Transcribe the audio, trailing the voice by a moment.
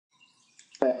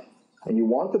And you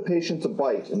want the patient to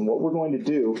bite, and what we're going to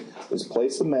do is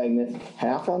place the magnet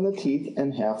half on the teeth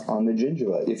and half on the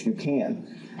gingiva, if you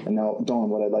can. And now, Dawn,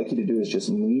 what I'd like you to do is just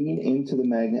lean into the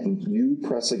magnet and you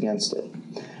press against it.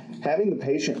 Having the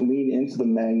patient lean into the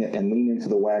magnet and lean into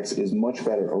the wax is much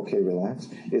better, okay, relax,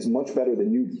 is much better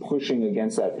than you pushing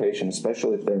against that patient,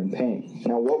 especially if they're in pain.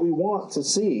 Now, what we want to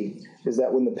see is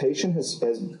that when the patient has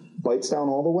bites down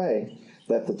all the way,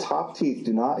 that the top teeth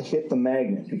do not hit the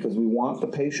magnet, because we want the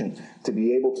patient to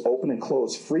be able to open and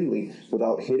close freely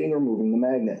without hitting or moving the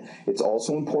magnet. It's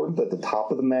also important that the top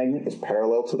of the magnet is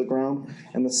parallel to the ground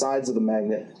and the sides of the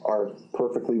magnet are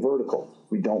perfectly vertical.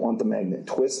 We don't want the magnet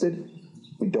twisted.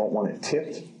 We don't want it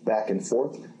tipped back and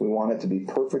forth. We want it to be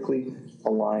perfectly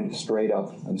aligned straight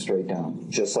up and straight down,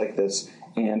 just like this,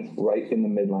 and right in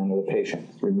the midline of the patient.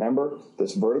 Remember,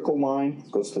 this vertical line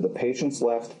goes to the patient's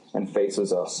left and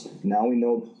faces us. Now we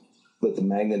know that the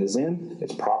magnet is in,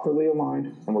 it's properly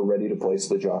aligned, and we're ready to place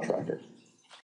the jaw tracker.